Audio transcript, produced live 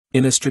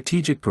In a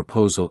strategic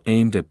proposal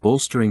aimed at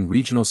bolstering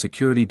regional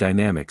security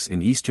dynamics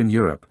in Eastern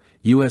Europe,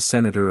 U.S.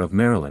 Senator of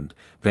Maryland,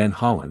 Van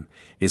Hollen,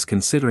 is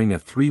considering a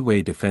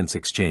three-way defense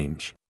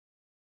exchange.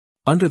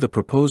 Under the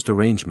proposed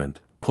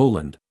arrangement,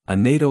 Poland, a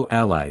NATO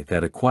ally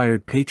that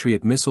acquired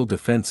Patriot missile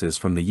defenses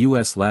from the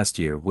U.S. last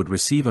year, would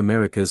receive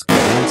America's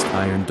advanced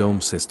Iron Dome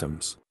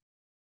systems.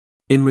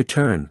 In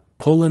return,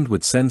 Poland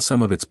would send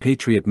some of its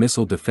Patriot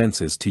missile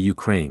defenses to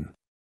Ukraine.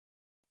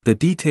 The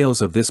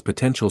details of this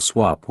potential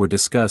swap were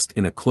discussed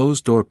in a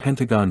closed-door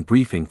Pentagon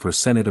briefing for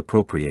Senate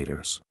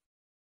appropriators.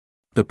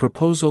 The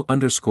proposal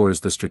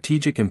underscores the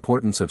strategic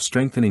importance of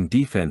strengthening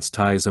defense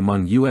ties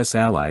among U.S.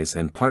 allies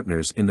and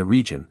partners in the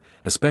region,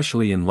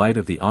 especially in light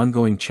of the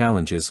ongoing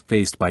challenges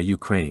faced by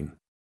Ukraine.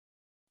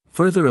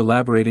 Further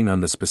elaborating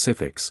on the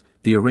specifics,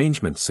 the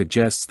arrangement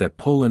suggests that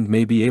Poland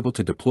may be able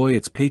to deploy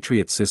its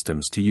Patriot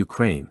systems to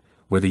Ukraine,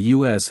 where the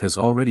U.S. has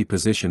already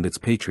positioned its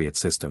Patriot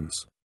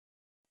systems.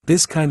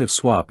 This kind of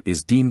swap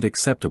is deemed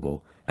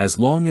acceptable, as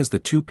long as the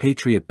two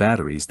Patriot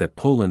batteries that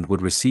Poland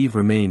would receive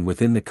remain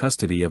within the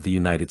custody of the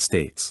United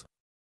States.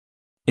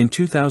 In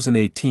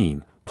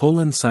 2018,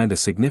 Poland signed a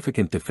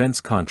significant defense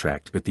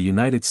contract with the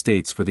United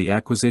States for the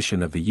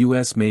acquisition of the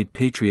U.S.-made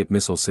Patriot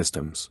missile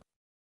systems.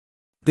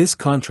 This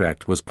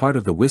contract was part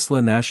of the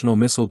Wisla national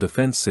missile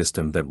defense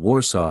system that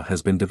Warsaw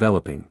has been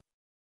developing.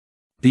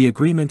 The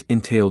agreement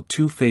entailed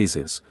two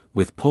phases,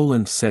 with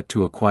Poland set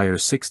to acquire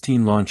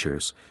 16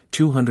 launchers,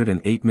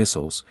 208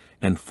 missiles,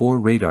 and 4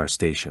 radar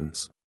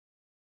stations.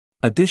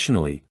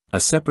 Additionally, a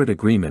separate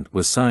agreement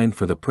was signed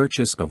for the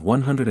purchase of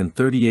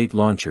 138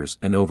 launchers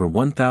and over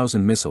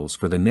 1,000 missiles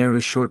for the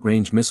NARA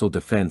short-range missile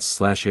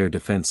defense/air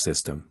defense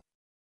system.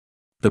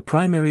 The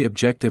primary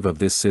objective of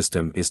this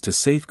system is to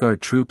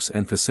safeguard troops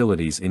and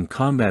facilities in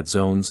combat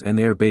zones and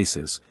air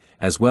bases,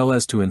 as well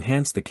as to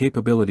enhance the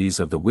capabilities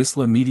of the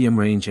Wisla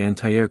medium-range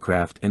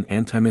anti-aircraft and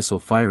anti-missile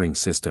firing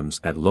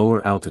systems at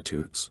lower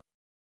altitudes.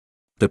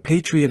 The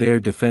Patriot air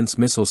defense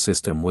missile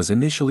system was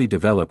initially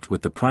developed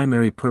with the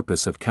primary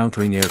purpose of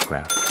countering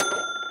aircraft.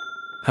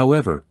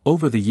 However,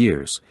 over the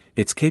years,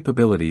 its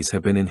capabilities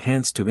have been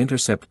enhanced to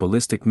intercept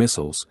ballistic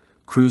missiles,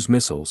 cruise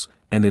missiles,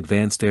 and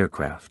advanced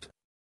aircraft.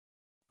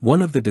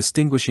 One of the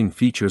distinguishing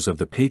features of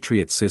the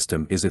Patriot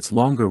system is its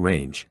longer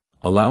range,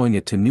 allowing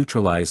it to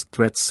neutralize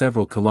threats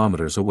several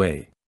kilometers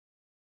away.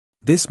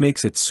 This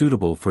makes it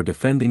suitable for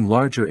defending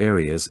larger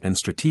areas and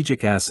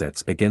strategic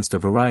assets against a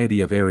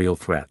variety of aerial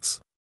threats.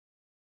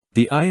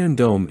 The Iron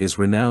Dome is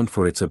renowned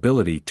for its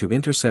ability to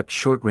intercept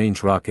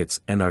short-range rockets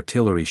and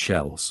artillery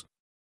shells.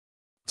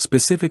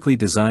 Specifically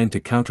designed to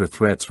counter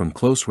threats from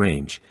close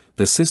range,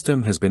 the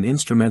system has been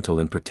instrumental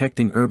in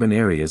protecting urban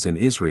areas in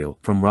Israel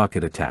from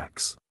rocket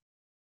attacks.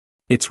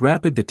 Its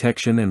rapid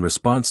detection and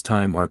response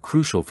time are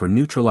crucial for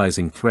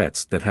neutralizing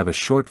threats that have a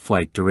short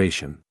flight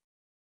duration.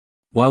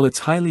 While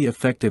it's highly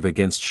effective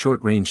against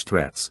short-range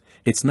threats,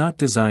 it's not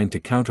designed to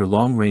counter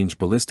long-range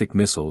ballistic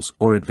missiles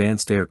or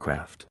advanced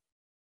aircraft.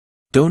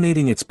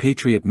 Donating its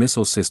Patriot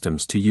missile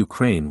systems to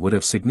Ukraine would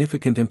have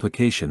significant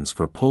implications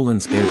for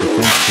Poland's air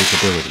defense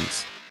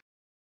capabilities.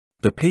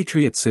 The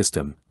Patriot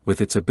system, with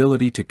its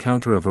ability to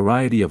counter a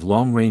variety of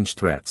long-range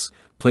threats,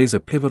 plays a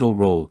pivotal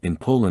role in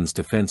Poland's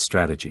defense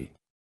strategy.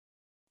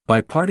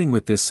 By parting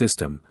with this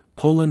system,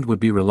 Poland would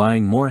be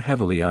relying more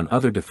heavily on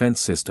other defense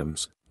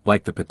systems,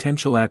 like the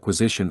potential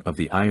acquisition of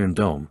the Iron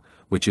Dome,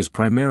 which is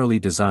primarily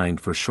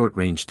designed for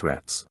short-range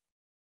threats.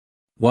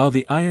 While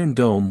the Iron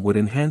Dome would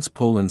enhance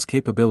Poland's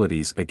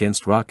capabilities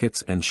against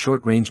rockets and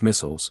short-range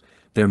missiles,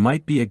 there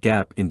might be a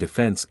gap in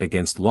defense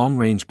against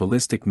long-range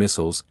ballistic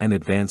missiles and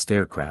advanced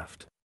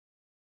aircraft.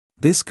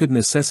 This could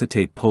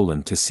necessitate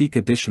Poland to seek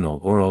additional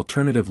or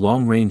alternative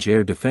long-range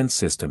air defense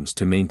systems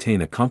to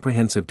maintain a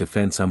comprehensive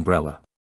defense umbrella.